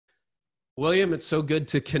William, it's so good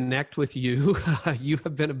to connect with you. You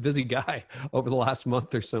have been a busy guy over the last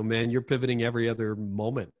month or so, man. You're pivoting every other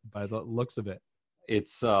moment by the looks of it.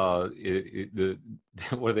 It's the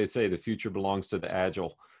what do they say? The future belongs to the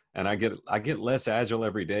agile, and I get less agile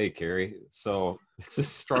every day, Cary. So it's a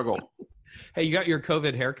struggle. Hey, you got your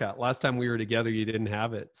COVID haircut. Last time we were together, you didn't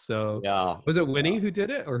have it. So Yeah. was it Winnie who did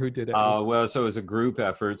it or who did it? Well, so it was a group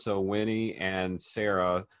effort. So Winnie and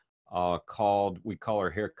Sarah we call her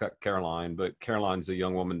Haircut Caroline, but Caroline's a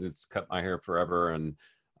young woman that's cut my hair forever, and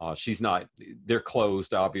she's not. They're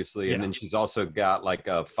closed, obviously, and Yeah. then she's also got like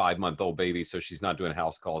a 5-month-old baby, so she's not doing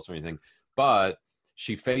house calls or anything. But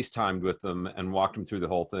she FaceTimed with them and walked them through the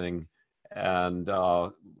whole thing, and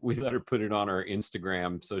we let her put it on her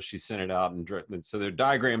Instagram. So she sent it out, and so there are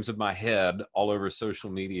diagrams of my head all over social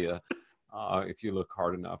media. If you look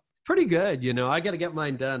hard enough. Pretty good. I got to get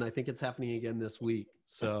mine done. I think it's happening again this week.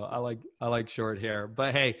 So I like short hair.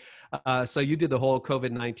 But hey, so you did the whole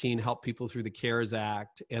COVID-19 help people through the CARES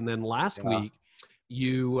Act, and then last week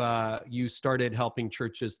you started helping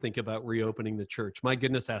churches think about reopening the church. My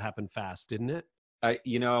goodness, that happened fast, didn't it?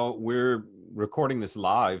 We're recording this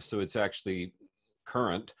live, so it's actually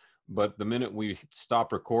current. But the minute we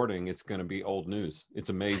stop recording, it's going to be old news. It's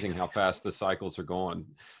amazing how fast the cycles are going.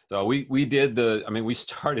 So we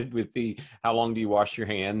started with how long do you wash your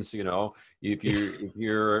hands? If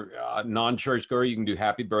you're a non-churchgoer, you can do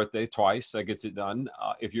happy birthday twice. That gets it done.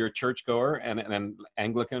 If you're a churchgoer and an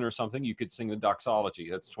Anglican or something, you could sing the doxology.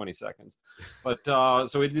 That's 20 seconds. But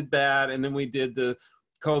so we did that, and then we did the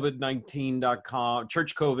COVID19.com,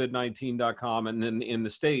 churchcovid19.com, and then in the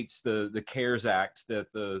States, the CARES Act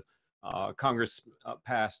that the Congress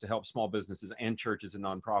passed to help small businesses and churches and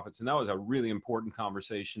nonprofits. And that was a really important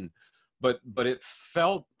conversation. But it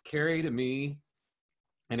felt, Cary, to me,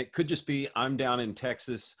 and it could just be I'm down in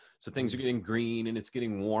Texas, so things are getting green and it's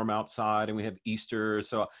getting warm outside and we have Easter.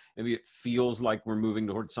 So maybe it feels like we're moving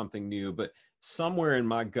towards something new. But somewhere in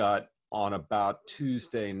my gut on about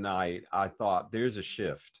Tuesday night, I thought there's a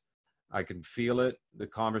shift. I can feel it. The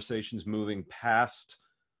conversation's moving past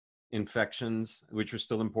infections, which are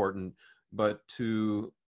still important, but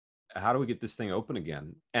to how do we get this thing open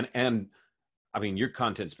again? And I mean, your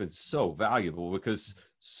content's been so valuable because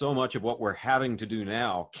so much of what we're having to do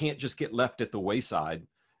now can't just get left at the wayside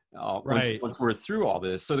Right. once we're through all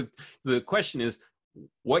this. So the question is,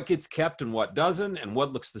 what gets kept and what doesn't, and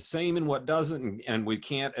what looks the same and what doesn't, and we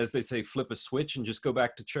can't, as they say, flip a switch and just go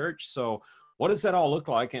back to church. So what does that all look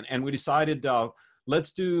like? And we decided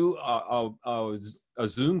let's do a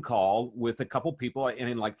Zoom call with a couple people. And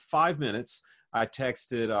in like 5 minutes, I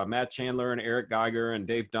texted Matt Chandler and Eric Geiger and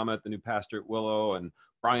Dave Dummett, the new pastor at Willow, and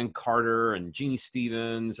Brian Carter and Jeannie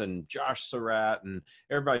Stevens and Josh Surratt. And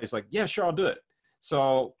everybody's like, yeah, sure, I'll do it.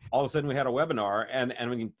 So all of a sudden we had a webinar and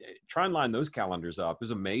we can try and line those calendars up. It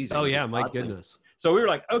was amazing. Oh yeah, my goodness. So we were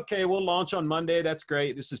like, okay, we'll launch on Monday. That's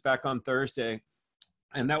great. This is back on Thursday.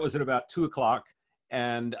 And that was at about 2:00.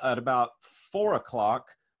 And at about 4:00,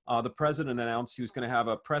 the president announced he was going to have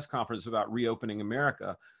a press conference about reopening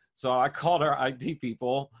America. So I called our IT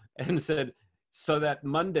people and said, so that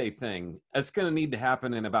Monday thing, it's going to need to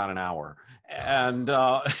happen in about an hour. And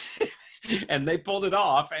and they pulled it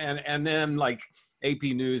off. And then like AP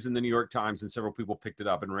News and the New York Times and several people picked it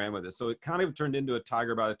up and ran with it. So it kind of turned into a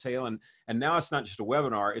tiger by the tail. And now it's not just a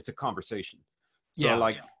webinar, it's a conversation.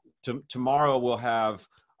 So tomorrow we'll have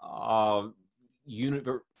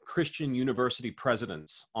Christian university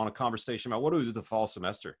presidents on a conversation about what do we do the fall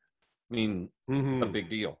semester. I mean, It's a big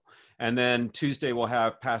deal. And then Tuesday we'll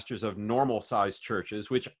have pastors of normal sized churches,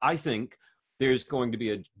 which I think there's going to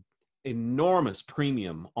be an enormous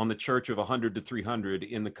premium on the church of 100 to 300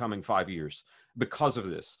 in the coming 5 years because of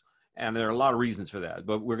this. And there are a lot of reasons for that,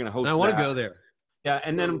 but we're going to host I want to go there. Yeah.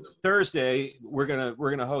 And then Thursday, we're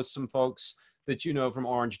going to host some folks that you know from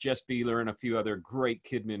Orange, Jess Beeler and a few other great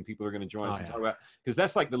Kidmin people are going to join us and talk about, because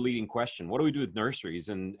that's like the leading question. What do we do with nurseries?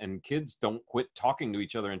 And kids don't quit talking to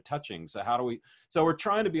each other and touching. So we're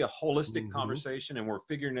trying to be a holistic conversation, and we're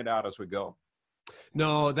figuring it out as we go.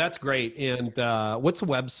 No, that's great. And what's the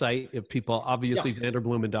website if people, obviously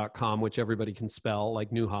Vanderbloemen.com, which everybody can spell like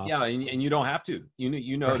Nieuwhof. Yeah, and you don't have to.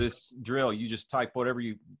 You know this drill. You just type whatever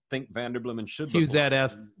you think Vanderbloemen should look like.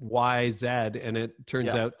 QZFYZ, and it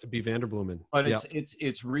turns out to be Vanderbloemen. But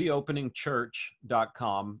it's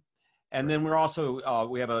reopeningchurch.com. And then we're also,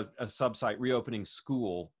 we have a subsite,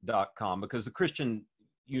 reopeningschool.com, because the Christian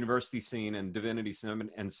university scene and divinity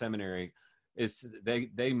and seminary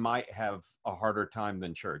they might have a harder time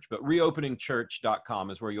than church. But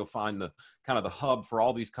reopeningchurch.com is where you'll find the kind of the hub for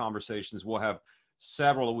all these conversations. We'll have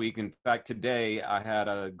several a week. In fact, today I had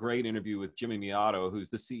a great interview with Jimmy Miato,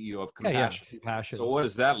 who's the CEO of Yeah, Compassion. Compassion. So what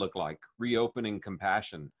does that look like? Reopening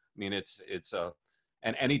Compassion. I mean, it's a,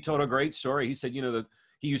 and he told a great story. He said,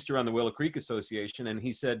 he used to run the Willow Creek Association, and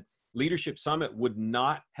he said Leadership Summit would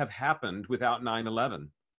not have happened without 9/11.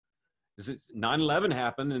 9/11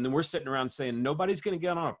 happened, and then we're sitting around saying, nobody's going to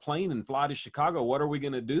get on a plane and fly to Chicago. What are we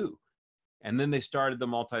going to do? And then they started the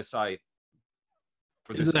multi-site.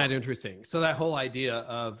 Isn't that interesting? So that whole idea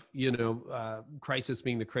of, crisis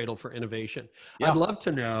being the cradle for innovation. Yeah. I'd love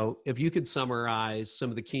to know if you could summarize some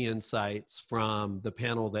of the key insights from the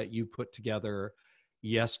panel that you put together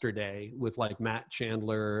yesterday with like Matt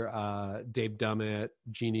Chandler, Dave Dummett,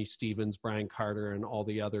 Jeannie Stevens, Brian Carter, and all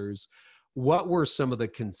the others. What were some of the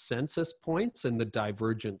consensus points and the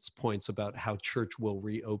divergence points about how church will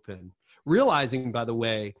reopen? Realizing, by the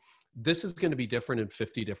way, this is going to be different in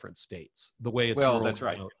 50 different states, the way it's rolled that's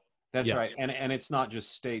right. out. That's right. And it's not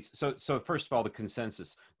just states. So first of all, the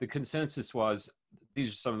consensus was, these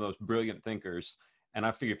are some of those brilliant thinkers. And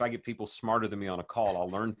I figure if I get people smarter than me on a call, I'll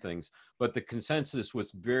learn things. But the consensus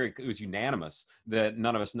was it was unanimous that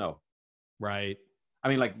none of us know. Right. I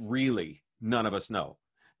mean, like really, none of us know.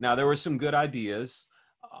 Now, there were some good ideas,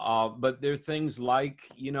 but there are things like,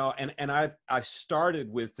 and I started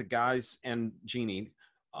with the guys and Jeannie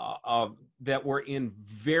that were in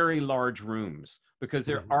very large rooms because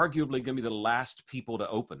they're arguably going to be the last people to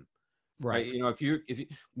open. Right. If you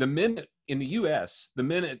the minute in the US, the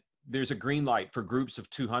minute there's a green light for groups of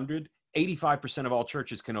 200, 85% of all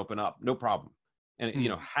churches can open up, no problem. And,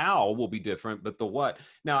 how will be different, but the what.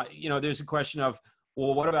 Now, there's a question of,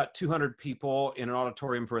 well, what about 200 people in an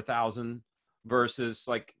auditorium for 1,000 versus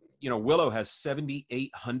Willow has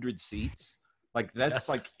 7,800 seats. Like that's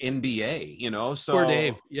like NBA, so. Poor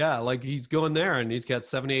Dave. Yeah. Like he's going there and he's got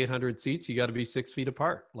 7,800 seats. You got to be 6 feet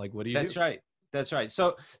apart. Like, what do you do? That's right. That's right.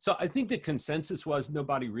 So I think the consensus was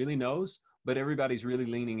nobody really knows, but everybody's really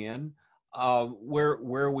leaning in.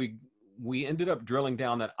 Where we ended up drilling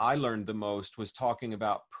down that I learned the most was talking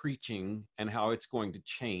about preaching and how it's going to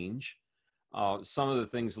change. Some of the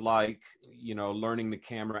things like, learning the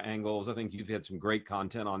camera angles. I think you've had some great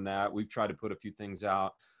content on that. We've tried to put a few things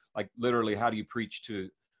out, like literally how do you preach to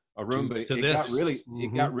a room, but it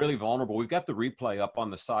got really vulnerable. We've got the replay up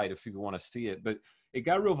on the site if people want to see it, but it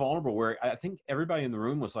got real vulnerable where I think everybody in the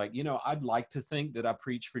room was like, I'd like to think that I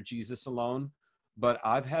preach for Jesus alone, but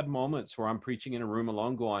I've had moments where I'm preaching in a room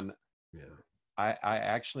alone going, I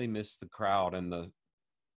actually miss the crowd and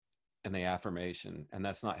the affirmation, and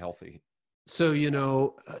that's not healthy. So,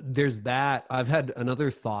 there's that. I've had another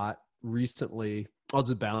thought recently. I'll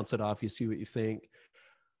just bounce it off. You see what you think.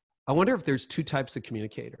 I wonder if there's two types of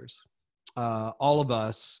communicators. All of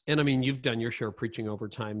us, and I mean, you've done your share of preaching over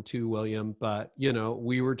time too, William, but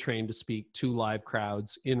we were trained to speak to live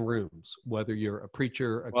crowds in rooms, whether you're a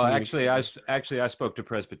preacher. Actually, I spoke to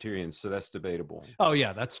Presbyterians, so that's debatable. Oh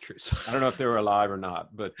yeah, that's true. So, I don't know if they were alive or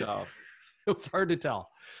not, but it's hard to tell.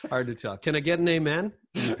 Can I get an amen?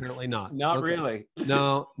 Apparently not. Not really.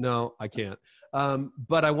 No, I can't.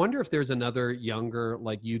 But I wonder if there's another younger,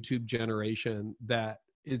 like YouTube generation that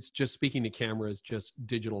it's just speaking to cameras, just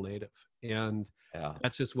digital native. And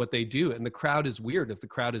that's just what they do. And the crowd is weird. If the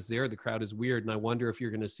crowd is there, the crowd is weird. And I wonder if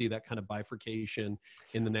you're going to see that kind of bifurcation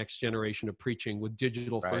in the next generation of preaching with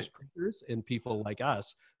digital first preachers and people like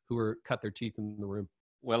us who are cut their teeth in the room.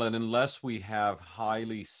 Well, and unless we have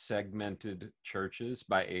highly segmented churches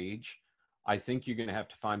by age, I think you're going to have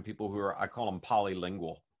to find people who are, I call them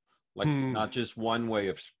polylingual, like not just one way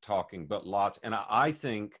of talking, but lots. And I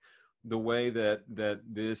think the way that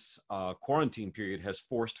this quarantine period has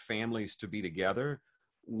forced families to be together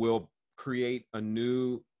will create a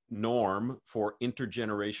new norm for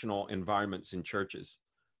intergenerational environments in churches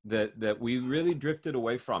that we really drifted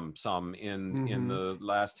away from some in the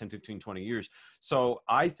last 10, 15, 20 years. So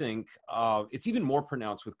I think it's even more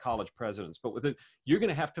pronounced with college presidents, but with it, you're going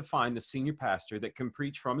to have to find the senior pastor that can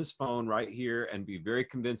preach from his phone right here and be very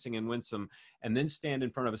convincing and winsome, and then stand in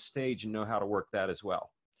front of a stage and know how to work that as well.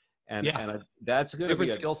 And that's going to be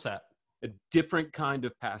different skill set, a different kind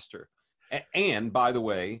of pastor. And by the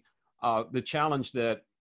way, the challenge that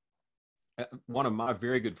one of my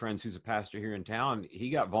very good friends who's a pastor here in town, he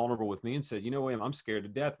got vulnerable with me and said, William, I'm scared to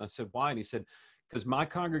death. And I said, why? And he said, because my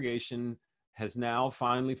congregation has now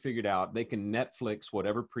finally figured out they can Netflix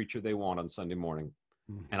whatever preacher they want on Sunday morning.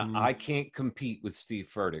 And I can't compete with Steve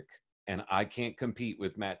Furtick, and I can't compete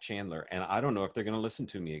with Matt Chandler. And I don't know if they're going to listen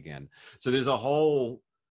to me again. So there's a whole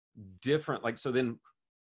different, so then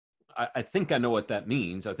I think I know what that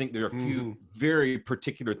means. I think there are a few very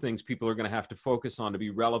particular things people are going to have to focus on to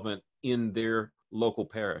be relevant in their local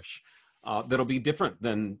parish. that'll be different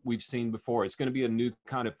than we've seen before. It's going to be a new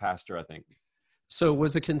kind of pastor, I think. So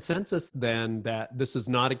was the consensus then that this is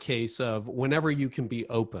not a case of whenever you can be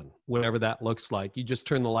open, whatever that looks like, you just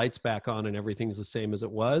turn the lights back on and everything's the same as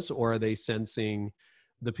it was? Or are they sensing,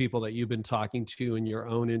 the people that you've been talking to and your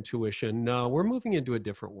own intuition, no, we're moving into a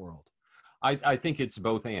different world? I think it's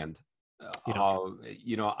both and. Yeah.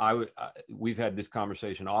 You know, we've had this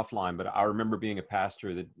conversation offline, but I remember being a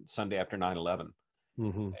pastor the Sunday after 9/11,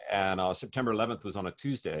 Mm-hmm. and September 11th was on a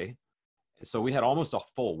Tuesday. So we had almost a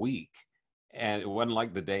full week, and it wasn't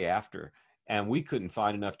like the day after, and we couldn't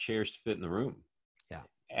find enough chairs to fit in the room. Yeah.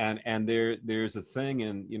 And there's a thing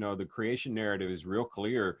in, you know, the creation narrative is real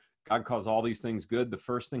clear. God calls all these things good. The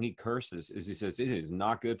first thing he curses is, he says, it is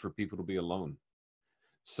not good for people to be alone.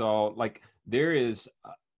 So like there is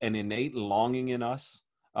an innate longing in us.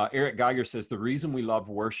 Eric Geiger says the reason we love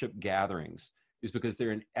worship gatherings is because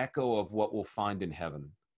they're an echo of what we'll find in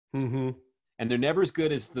heaven. Mm-hmm. And they're never as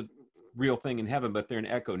good as the real thing in heaven, but they're an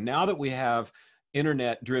echo. Now that we have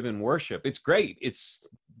internet driven worship, it's great. It's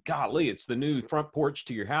golly, it's the new front porch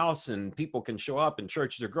to your house, and people can show up and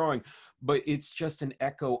churches are growing, but it's just an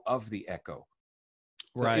echo of the echo.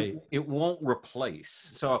 So Right. it won't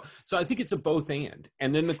replace. So I think it's a both and.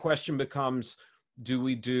 And then the question becomes, do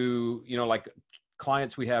we do, you know, like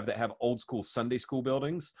clients we have that have old school Sunday school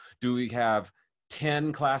buildings, do we have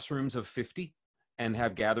 10 classrooms of 50 and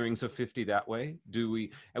have gatherings of 50 that way?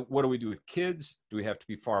 What do we do with kids? Do we have to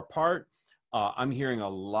be far apart? I'm hearing a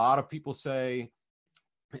lot of people say,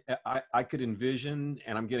 I could envision,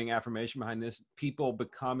 and I'm getting affirmation behind this, people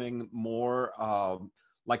becoming more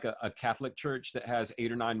like a Catholic church that has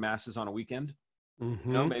 8 or 9 masses on a weekend. Mm-hmm.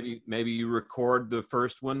 You know, maybe you record the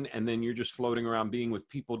first one and then you're just floating around being with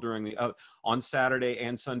people during the on Saturday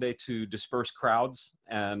and Sunday to disperse crowds.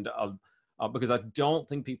 And because I don't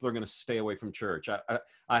think people are going to stay away from church.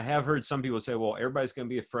 I have heard some people say, well, everybody's going to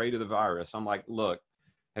be afraid of the virus. I'm like, look,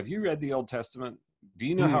 have you read the Old Testament? Do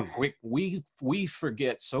you know how quick we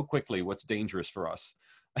forget so quickly what's dangerous for us?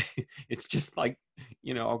 It's just like,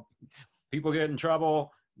 you know, people get in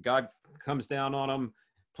trouble, God comes down on them.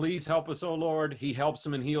 Please help us, oh Lord. He helps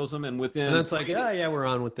them and heals them. And within it's like, yeah, we're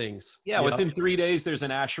on with things. Yeah, yep. Within 3 days, there's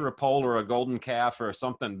an Asherah pole or a golden calf or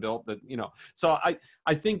something built that, you know. So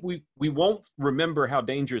I think we won't remember how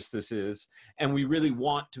dangerous this is, and we really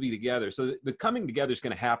want to be together. So the coming together is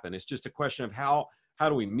going to happen. It's just a question of how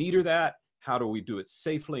do we meter that? How do we do it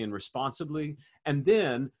safely and responsibly? And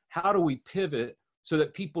then how do we pivot so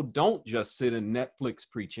that people don't just sit in Netflix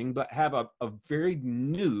preaching, but have a very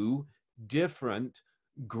new, different,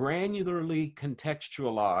 granularly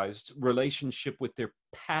contextualized relationship with their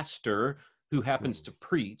pastor who happens to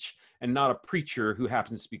preach, and not a preacher who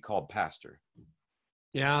happens to be called pastor.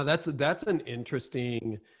 Yeah, that's an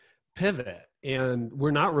interesting pivot, and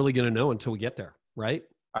we're not really going to know until we get there, right?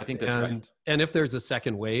 I think that's right. And if there's a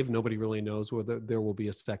second wave, nobody really knows whether there will be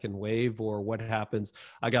a second wave or what happens.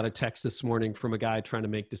 I got a text this morning from a guy trying to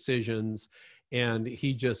make decisions, and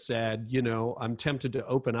he just said, you know, I'm tempted to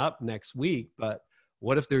open up next week, but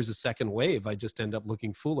what if there's a second wave? I just end up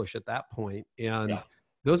looking foolish at that point. And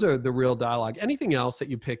those are the real dialogue. Anything else that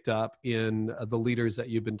you picked up in the leaders that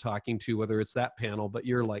you've been talking to, whether it's that panel, but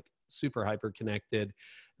you're like super hyper connected,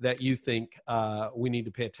 that you think we need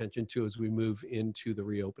to pay attention to as we move into the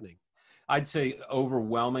reopening? I'd say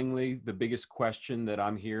overwhelmingly, the biggest question that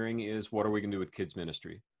I'm hearing is, what are we going to do with kids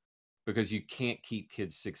ministry? Because you can't keep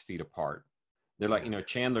kids 6 feet apart. They're like, you know,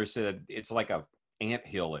 Chandler said, it's like a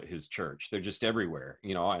anthill at his church. They're just everywhere,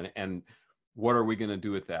 you know, and what are we going to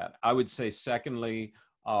do with that? I would say, secondly,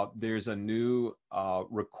 there's a new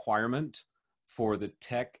requirement for the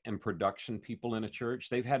tech and production people in a church.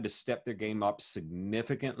 They've had to step their game up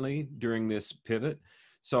significantly during this pivot.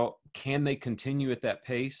 So can they continue at that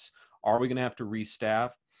pace? Are we going to have to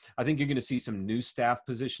restaff? I think you're going to see some new staff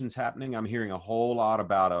positions happening. I'm hearing a whole lot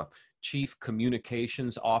about a chief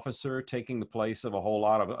communications officer taking the place of a whole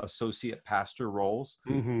lot of associate pastor roles,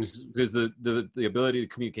 because the ability to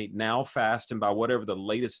communicate now fast and by whatever the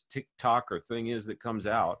latest TikTok or thing is that comes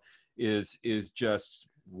out is just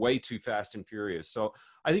way too fast and furious. So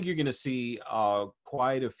I think you're going to see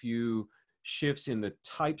quite a few shifts in the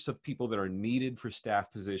types of people that are needed for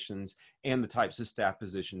staff positions and the types of staff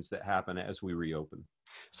positions that happen as we reopen.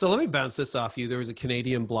 So let me bounce this off you. There was a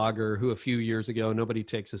Canadian blogger who a few years ago, nobody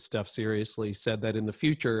takes his stuff seriously, said that in the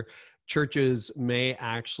future, churches may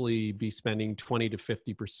actually be spending 20 to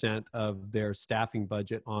 50% of their staffing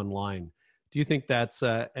budget online. Do you think that's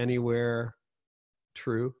anywhere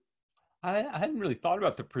true? I hadn't really thought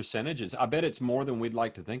about the percentages. I bet it's more than we'd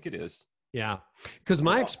like to think it is. Yeah. Because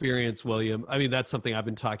my experience, William, I mean, that's something I've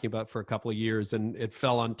been talking about for a couple of years, and it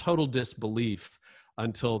fell on total disbelief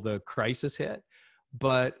until the crisis hit.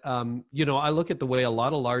 But, I look at the way a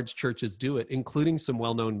lot of large churches do it, including some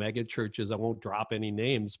well-known mega churches. I won't drop any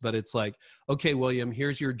names, but it's like, okay, William,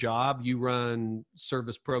 here's your job. You run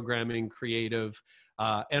service programming, creative,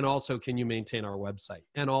 and also can you maintain our website?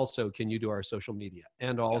 And also can you do our social media?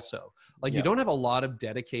 And also, you don't have a lot of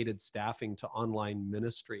dedicated staffing to online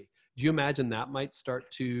ministry. Do you imagine that might start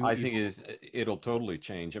to? I think it'll totally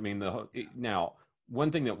change. I mean, now one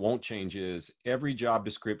thing that won't change is every job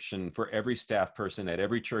description for every staff person at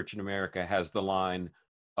every church in America has the line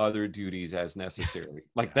 "other duties as necessary."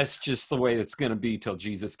 Like that's just the way it's going to be till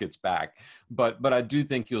Jesus gets back. But I do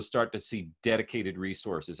think you'll start to see dedicated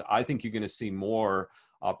resources. I think you're going to see more,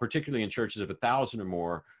 particularly in churches of 1,000 or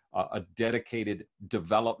more, a dedicated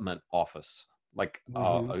development office, like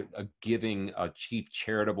a giving, a chief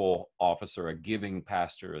charitable officer, a giving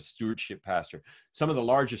pastor, a stewardship pastor. Some of the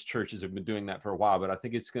largest churches have been doing that for a while, but I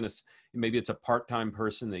think maybe it's a part-time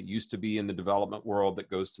person that used to be in the development world that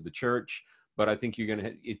goes to the church. But I think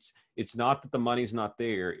it's not that the money's not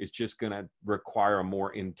there. It's just going to require a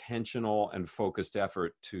more intentional and focused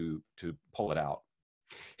effort to pull it out.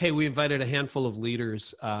 Hey, we invited a handful of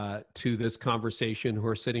leaders to this conversation who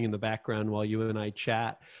are sitting in the background while you and I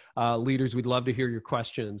chat. Leaders, we'd love to hear your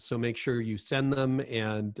questions, so make sure you send them.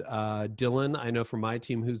 And Dylan, I know from my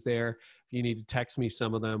team who's there, if you need to text me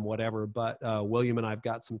some of them, whatever. But William and I've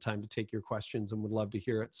got some time to take your questions and would love to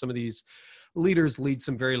hear it. Some of these leaders lead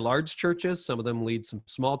some very large churches. Some of them lead some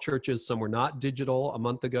small churches. Some were not digital a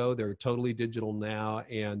month ago. They're totally digital now.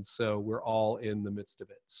 And so we're all in the midst of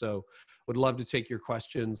it. So would love to take your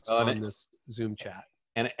questions on this Zoom chat.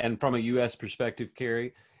 And from a U.S. perspective,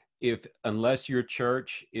 Carey, unless your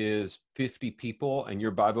church is 50 people and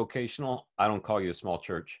you're bivocational, I don't call you a small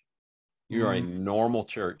church. You are a normal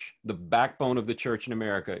church. The backbone of the church in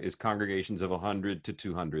America is congregations of 100 to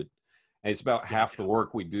 200. And it's about half the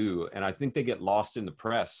work we do. And I think they get lost in the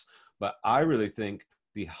press. But I really think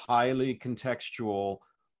the highly contextual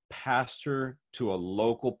pastor to a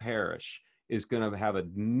local parish is going to have a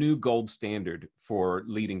new gold standard for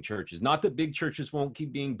leading churches. Not that big churches won't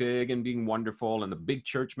keep being big and being wonderful, and the big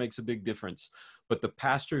church makes a big difference, but the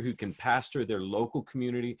pastor who can pastor their local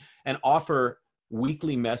community and offer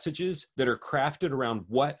weekly messages that are crafted around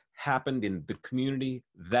what happened in the community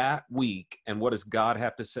that week and what does God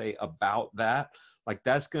have to say about that. Like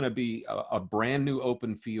that's going to be a brand new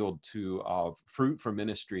open field to fruit for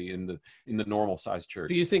ministry in the normal sized church.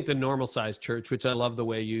 Do you think the normal sized church, which I love the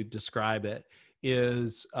way you describe it,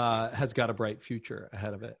 has got a bright future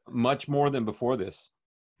ahead of it? Much more than before this.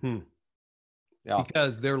 Yeah.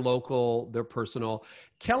 Because they're local, they're personal.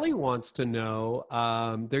 Kelly wants to know,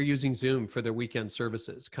 they're using Zoom for their weekend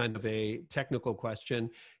services, kind of a technical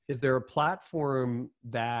question. Is there a platform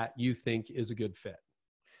that you think is a good fit?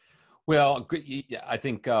 Well, I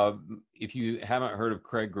think if you haven't heard of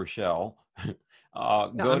Craig Groeschel,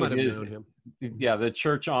 go to his, the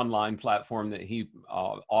church online platform that he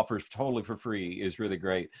offers totally for free is really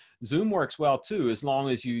great. Zoom works well too, as long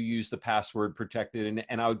as you use the password protected,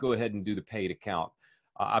 and I would go ahead and do the paid account.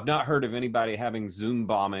 I've not heard of anybody having Zoom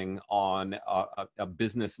bombing on a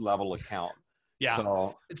business level account. Yeah,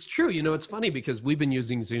 so it's true. It's funny because we've been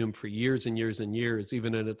using Zoom for years and years and years,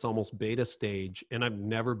 even in its almost beta stage. And I've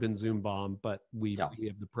never been Zoom bombed, but we have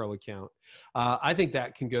the pro account. I think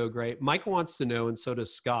that can go great. Mike wants to know, and so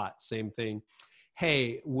does Scott, same thing.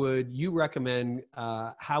 Hey, would you recommend,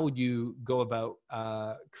 how would you go about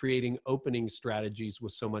creating opening strategies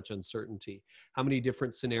with so much uncertainty? How many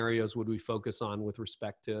different scenarios would we focus on with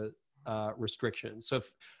respect to restrictions? So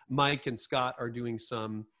if Mike and Scott are doing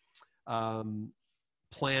some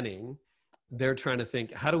planning, they're trying to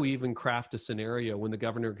think, how do we even craft a scenario when the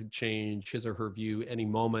governor could change his or her view any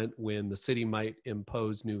moment, when the city might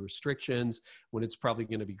impose new restrictions, when it's probably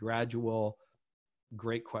going to be gradual?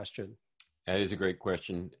 Great question. That is a great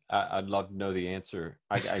question. I'd love to know the answer.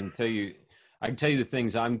 I can tell you the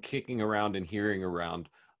things I'm kicking around and hearing around.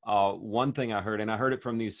 One thing I heard, and I heard it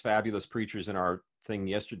from these fabulous preachers in our thing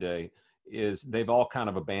yesterday, is they've all kind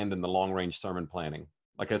of abandoned the long range sermon planning.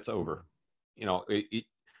 Like that's over.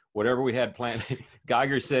 Whatever we had planned.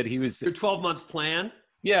 Geiger said he was... Your 12 months plan?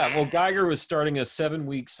 Yeah, well, Geiger was starting a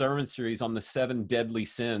 7-week sermon series on the 7 deadly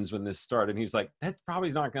sins when this started. And he's like, that's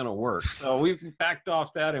probably not going to work. So we backed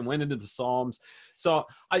off that and went into the Psalms. So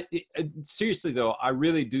seriously, though, I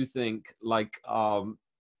really do think, like,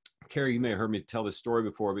 Carey, you may have heard me tell this story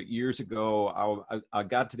before, but years ago, I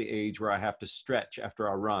got to the age where I have to stretch after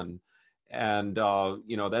I run. And,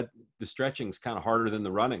 that the stretching is kind of harder than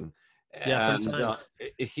the running. Yeah, And sometimes.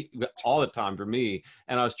 all the time for me.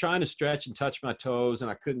 And I was trying to stretch and touch my toes,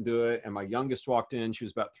 and I couldn't do it. And my youngest walked in. She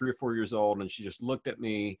was about 3 or 4 years old, and she just looked at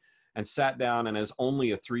me and sat down, and as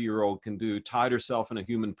only a 3-year-old can do, tied herself in a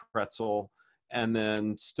human pretzel, and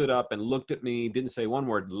then stood up and looked at me, didn't say one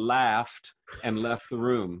word, laughed, and left the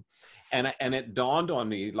room. And it dawned on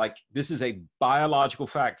me, like, this is a biological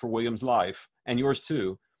fact for William's life and yours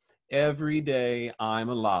too. Every day I'm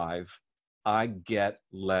alive, I get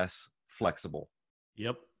less flexible.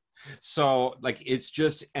 Yep. So like, it's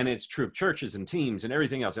just, and it's true of churches and teams and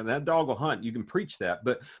everything else. And that dog will hunt. You can preach that.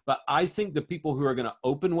 But I think the people who are going to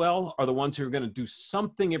open well are the ones who are going to do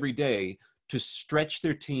something every day to stretch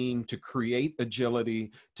their team, to create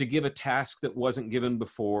agility, to give a task that wasn't given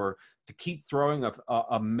before, to keep throwing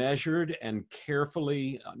a measured and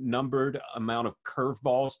carefully numbered amount of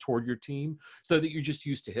curveballs toward your team so that you're just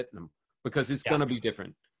used to hitting them, because it's going to be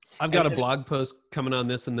different. I've got a blog post coming on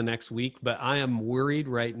this in the next week, but I am worried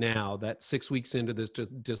right now that 6 weeks into this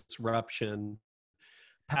disruption,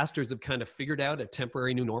 pastors have kind of figured out a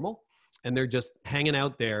temporary new normal, and they're just hanging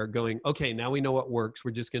out there going, okay, now we know what works.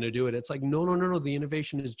 We're just going to do it. It's like, no. The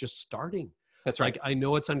innovation is just starting. That's right. Like, I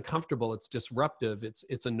know it's uncomfortable. It's disruptive.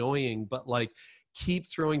 It's annoying, but like, keep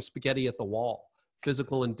throwing spaghetti at the wall,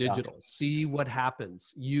 physical and digital. See what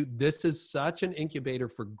happens. This is such an incubator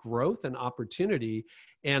for growth and opportunity.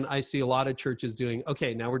 And I see a lot of churches doing,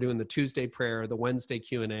 okay, now we're doing the Tuesday prayer, the Wednesday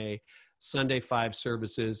Q&A, Sunday 5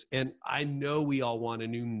 services. And I know we all want a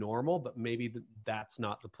new normal, but maybe that's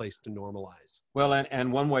not the place to normalize. Well,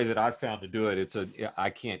 and one way that I've found to do it,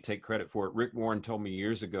 I can't take credit for it. Rick Warren told me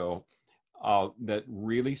years ago that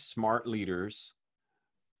really smart leaders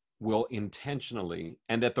will intentionally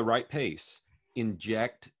and at the right pace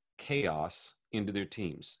inject chaos into their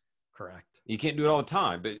teams. Correct. You can't do it all the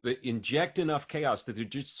time, but inject enough chaos that they're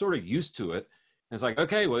just sort of used to it. And it's like,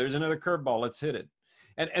 okay, well, there's another curveball, let's hit it.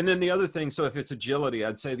 And then the other thing, so if it's agility,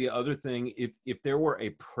 I'd say the other thing, if there were a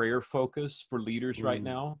prayer focus for leaders right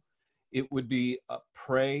now, it would be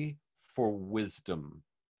pray for wisdom.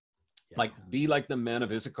 Yeah. Like, be like the men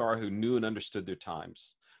of Issachar who knew and understood their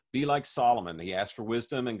times. Be like Solomon. He asked for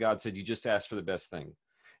wisdom, and God said, you just asked for the best thing.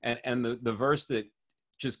 And the verse that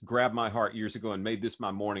just grabbed my heart years ago and made this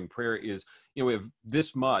my morning prayer is, we have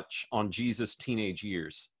this much on Jesus' teenage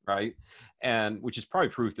years, right? And which is probably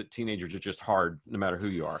proof that teenagers are just hard, no matter who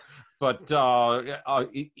you are. But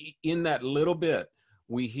in that little bit,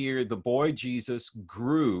 we hear the boy Jesus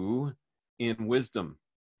grew in wisdom.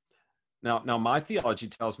 Now my theology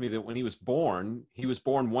tells me that when he was born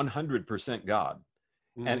 100% God.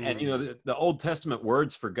 And the Old Testament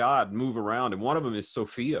words for God move around, and one of them is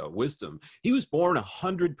Sophia, wisdom. He was born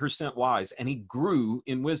 100% wise, and he grew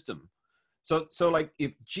in wisdom. So like,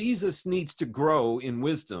 if Jesus needs to grow in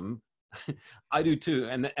wisdom, I do too.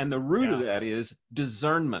 And the root of that is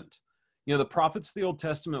discernment. The prophets of the Old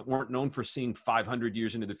Testament weren't known for seeing 500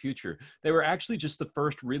 years into the future. They were actually just the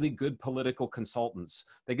first really good political consultants.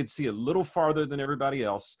 They could see a little farther than everybody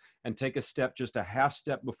else and take a step, just a half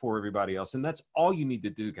step before everybody else. And that's all you need to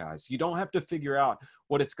do, guys. You don't have to figure out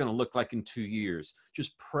what it's going to look like in 2 years.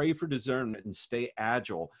 Just pray for discernment and stay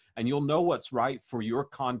agile, and you'll know what's right for your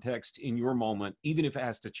context in your moment, even if it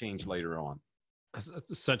has to change later on.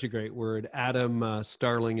 That's such a great word. Adam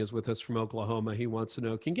Starling is with us from Oklahoma. He wants to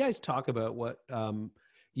know, can you guys talk about what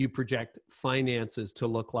you project finances to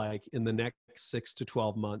look like in the next 6 to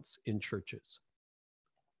 12 months in churches?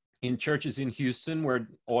 In churches in Houston, where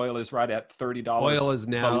oil is right at $30. Oil is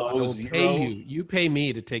now below zero. Pay you. You pay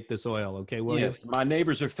me to take this oil, okay, William? Yes, my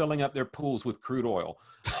neighbors are filling up their pools with crude oil.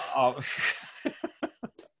 I'm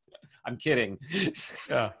kidding.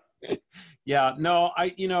 Yeah,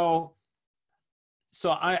 no,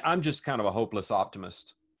 so I'm just kind of a hopeless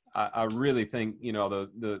optimist. I really think,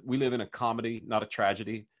 we live in a comedy, not a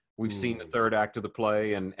tragedy. We've seen the third act of the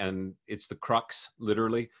play, and it's the crux,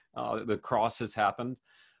 literally. The cross has happened.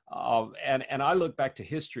 And I look back to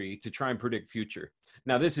history to try and predict future.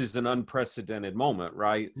 Now, this is an unprecedented moment,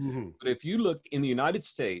 right? Mm-hmm. But if you look in the United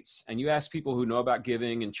States and you ask people who know about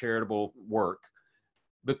giving and charitable work,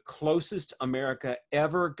 the closest America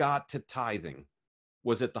ever got to tithing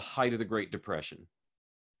was at the height of the Great Depression.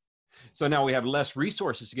 So now we have less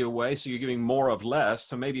resources to give away, so you're giving more of less.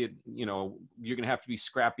 So maybe, you're going to have to be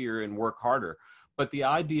scrappier and work harder. But the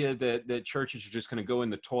idea that churches are just going to go in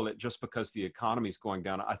the toilet just because the economy is going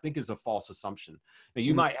down, I think is a false assumption. Now,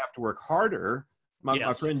 you might have to work harder.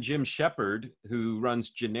 My friend Jim Shepard, who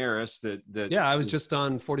runs Generis, I was just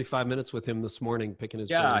on 45 minutes with him this morning, picking his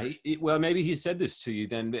brain. Well, maybe he said this to you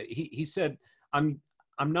then, but he said, I'm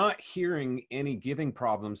not hearing any giving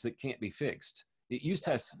problems that can't be fixed. It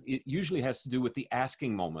usually has to do with the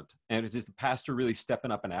asking moment, and is the pastor really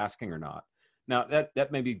stepping up and asking or not? Now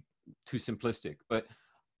that may be too simplistic, but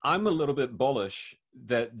I'm a little bit bullish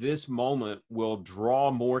that this moment will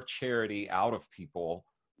draw more charity out of people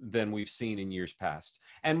than we've seen in years past,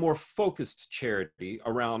 and more focused charity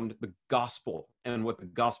around the gospel and what the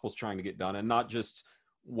gospel's trying to get done, and not just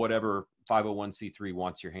whatever 501c3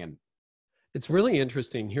 wants your hand. It's really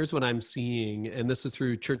interesting. Here's what I'm seeing, and this is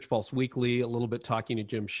through Church Pulse Weekly, a little bit talking to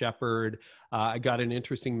Jim Shepherd. I got an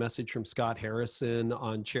interesting message from Scott Harrison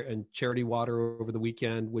on Charity Water over the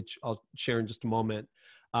weekend, which I'll share in just a moment.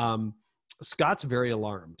 Scott's very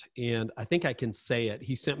alarmed, and I think I can say it.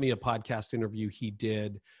 He sent me a podcast interview he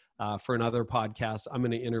did for another podcast. I'm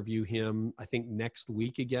going to interview him, I think, next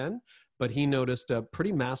week again. But he noticed a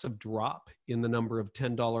pretty massive drop in the number of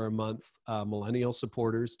 $10 a month millennial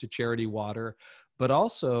supporters to Charity Water, but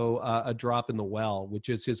also a drop in the well, which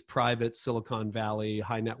is his private Silicon Valley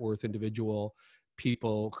high net worth individual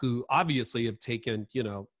people who obviously have taken,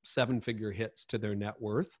 7-figure hits to their net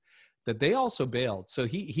worth, that they also bailed. So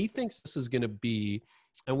he thinks this is going to be,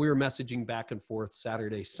 and we were messaging back and forth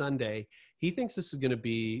Saturday, Sunday, he thinks this is going to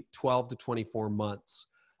be 12 to 24 months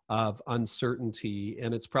of uncertainty,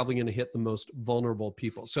 and it's probably going to hit the most vulnerable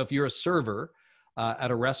people. So if you're a server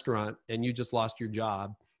at a restaurant and you just lost your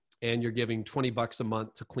job and you're giving $20 a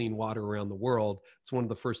month to clean water around the world, it's one of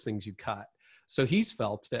the first things you cut. So he's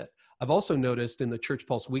felt it. I've also noticed in the Church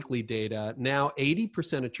Pulse Weekly data, now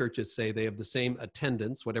 80% of churches say they have the same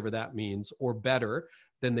attendance, whatever that means, or better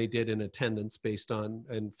than they did in attendance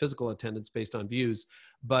and physical attendance based on views.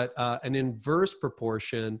 But an inverse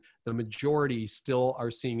proportion, the majority still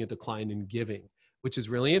are seeing a decline in giving, which is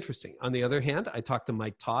really interesting. On the other hand, I talked to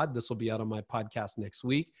Mike Todd. This will be out on my podcast next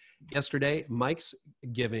week. Yesterday, Mike's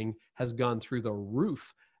giving has gone through the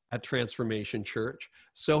roof at Transformation Church.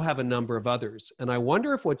 So have a number of others. And I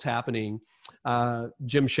wonder if what's happening,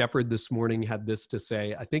 Jim Shepherd this morning had this to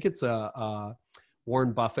say. I think it's a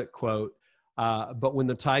Warren Buffett quote. But when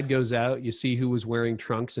the tide goes out, you see who was wearing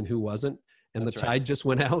trunks and who wasn't. And That's the tide just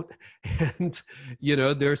went out. And,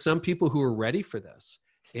 there are some people who are ready for this.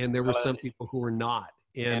 And there were some people who were not.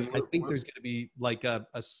 And I think there's going to be like a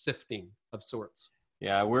sifting of sorts.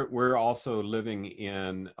 Yeah, we're also living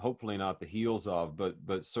in, hopefully not the heels of,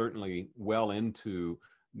 but certainly well into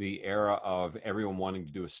the era of everyone wanting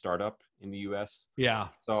to do a startup in the US. Yeah.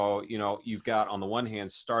 So, you've got on the one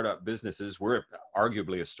hand, startup businesses. We're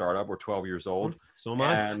arguably a startup. We're 12 years old. So am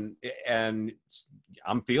I. And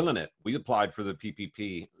I'm feeling it. We applied for the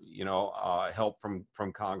PPP, help from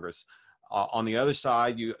Congress. On the other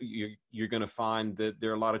side, you're going to find that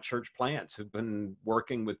there are a lot of church plants who've been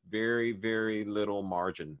working with very, very little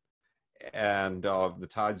margin, and the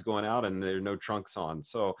tide's going out and there are no trunks on.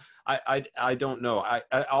 So I don't know.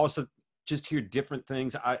 I also just hear different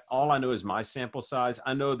things. All I know is my sample size.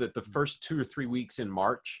 I know that the first 2 or 3 weeks in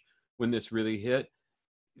March, when this really hit,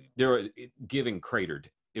 giving cratered.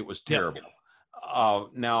 It was terrible.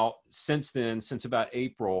 Yep. Now, since then, since about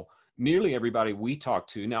April, nearly everybody we talk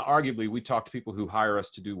to, now arguably we talk to people who hire us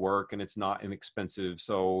to do work and it's not inexpensive,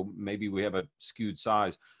 so maybe we have a skewed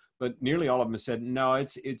size, but nearly all of them have said, no,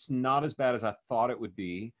 it's not as bad as I thought it would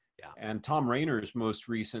be. Yeah. And Tom Rayner's most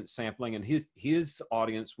recent sampling, and his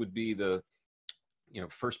audience would be the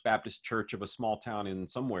First Baptist Church of a small town in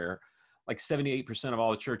somewhere, like 78% of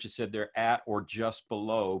all the churches said they're at or just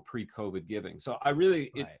below pre-COVID giving. So I really,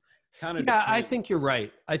 right. Kind of yeah, I think you're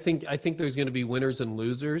right. I think there's going to be winners and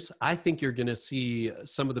losers. I think you're going to see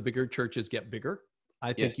some of the bigger churches get bigger.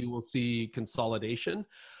 I think you will see consolidation.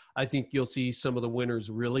 I think you'll see some of the winners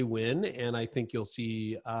really win, and I think you'll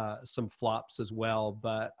see some flops as well.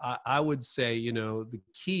 But I would say, the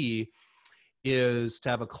key is to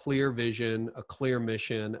have a clear vision, a clear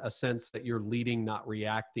mission, a sense that you're leading, not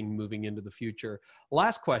reacting, moving into the future.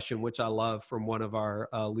 Last question, which I love from one of our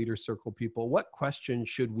Leader Circle people. What question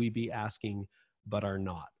should we be asking but are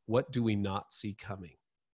not? What do we not see coming?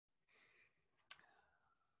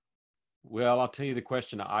 Well, I'll tell you the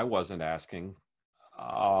question I wasn't asking.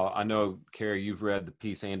 I know, Carey, you've read the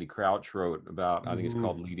piece Andy Crouch wrote about, I think it's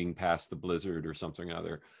called Leading Past the Blizzard or something or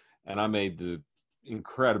other. And I made the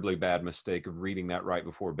incredibly bad mistake of reading that right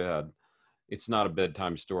before bed. It's not a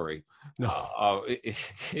bedtime story. No.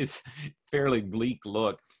 It's fairly bleak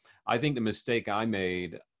look. I think the mistake I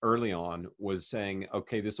made early on was saying,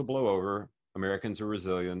 okay, this will blow over. Americans are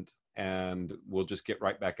resilient and we'll just get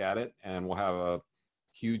right back at it. And we'll have a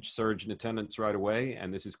huge surge in attendance right away.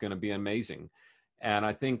 And this is going to be amazing. And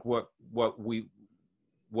I think what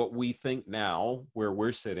we think now, where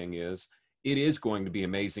we're sitting, is it is going to be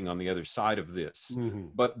amazing on the other side of this.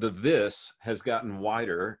 But this has gotten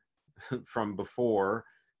wider from before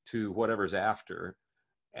to whatever's after.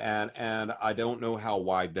 And I don't know how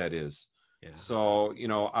wide that is. Yeah. So,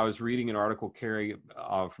 I was reading an article, Carey,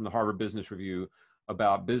 from the Harvard Business Review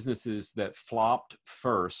about businesses that flopped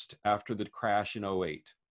first after the crash in '08.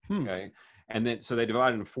 Okay. And then, so they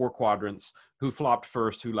divided into 4 quadrants: who flopped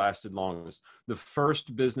first, who lasted longest. The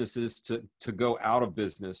first businesses to go out of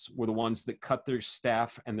business were the ones that cut their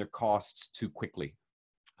staff and their costs too quickly.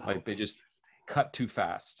 Like they just cut too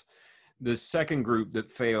fast. The second group that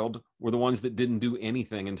failed were the ones that didn't do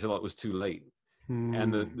anything until it was too late.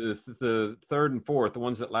 And the third and fourth, the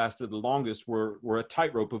ones that lasted the longest, were a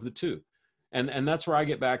tightrope of the two. And that's where I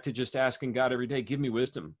get back to just asking God every day, give me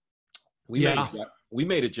wisdom. We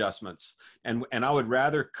made adjustments, and I would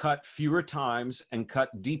rather cut fewer times and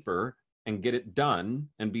cut deeper and get it done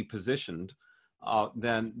and be positioned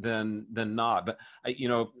than not. But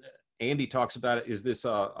Andy talks about it. Is this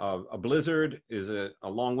a blizzard? Is it a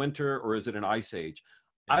long winter, or is it an ice age?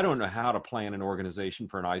 I don't know how to plan an organization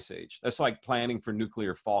for an ice age. That's like planning for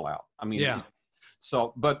nuclear fallout. I mean, yeah.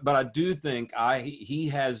 So, but I do think he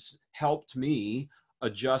has helped me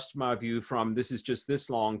adjust my view from this is just this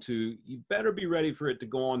long to you better be ready for it to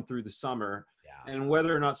go on through the summer. Yeah. And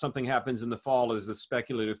whether or not something happens in the fall is a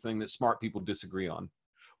speculative thing that smart people disagree on.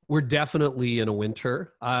 We're definitely in a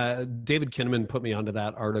winter. David Kinnaman put me onto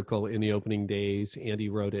that article in the opening days. Andy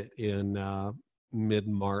wrote it in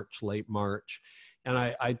mid-March, late March. And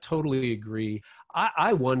I totally agree.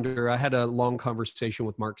 I wonder, I had a long conversation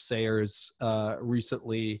with Mark Sayers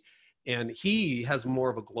recently, and he has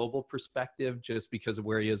more of a global perspective just because of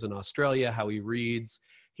where he is in Australia, how he reads.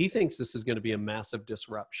 He thinks this is going to be a massive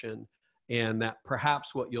disruption, and that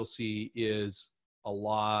perhaps what you'll see is a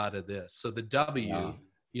lot of this. So the W,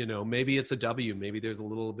 maybe it's a W, maybe there's a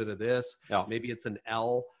little bit of this, maybe it's an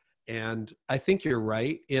L. And I think you're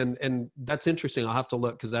right. And that's interesting. I'll have to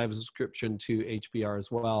look because I have a subscription to HBR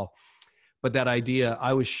as well. But that idea,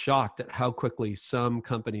 I was shocked at how quickly some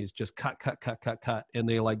companies just cut. And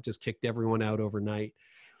they just kicked everyone out overnight.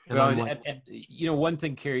 And one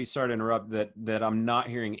thing, Carey, sorry to interrupt, that I'm not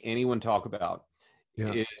hearing anyone talk about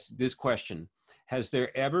is this question. Has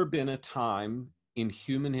there ever been a time in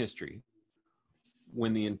human history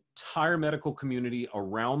when the entire medical community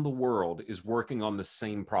around the world is working on the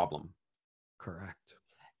same problem? Correct.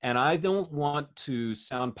 And I don't want to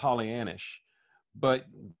sound Pollyannish, but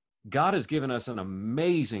God has given us an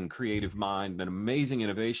amazing creative mind, an amazing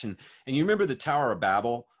innovation. And you remember the Tower of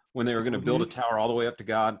Babel, when they were going to build a tower all the way up to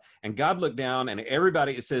God, and God looked down and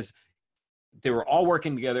everybody, it says they were all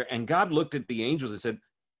working together, and God looked at the angels and said,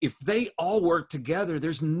 if they all work together,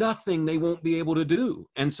 there's nothing they won't be able to do.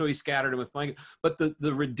 And so he scattered them with blanket. But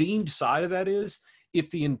the redeemed side of that is, if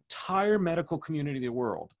the entire medical community of the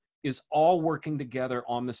world is all working together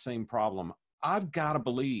on the same problem, I've got to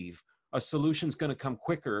believe a solution's going to come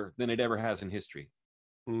quicker than it ever has in history.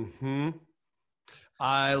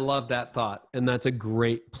 I love that thought. And that's a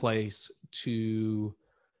great place to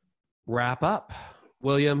wrap up.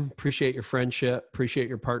 William, appreciate your friendship, appreciate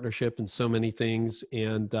your partnership in so many things,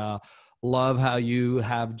 and love how you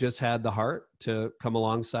have just had the heart to come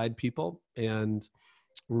alongside people and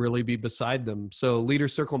really be beside them. So Leader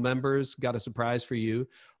Circle members, got a surprise for you.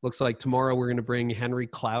 Looks like tomorrow we're going to bring Henry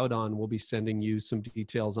Cloud on. We'll be sending you some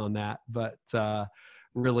details on that, but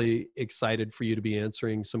really excited for you to be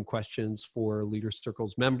answering some questions for Leader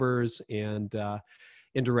Circle's members and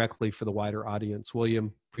indirectly for the wider audience.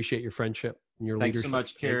 William, appreciate your friendship. Your Thanks leadership. so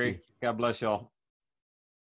much, Carey. God bless y'all.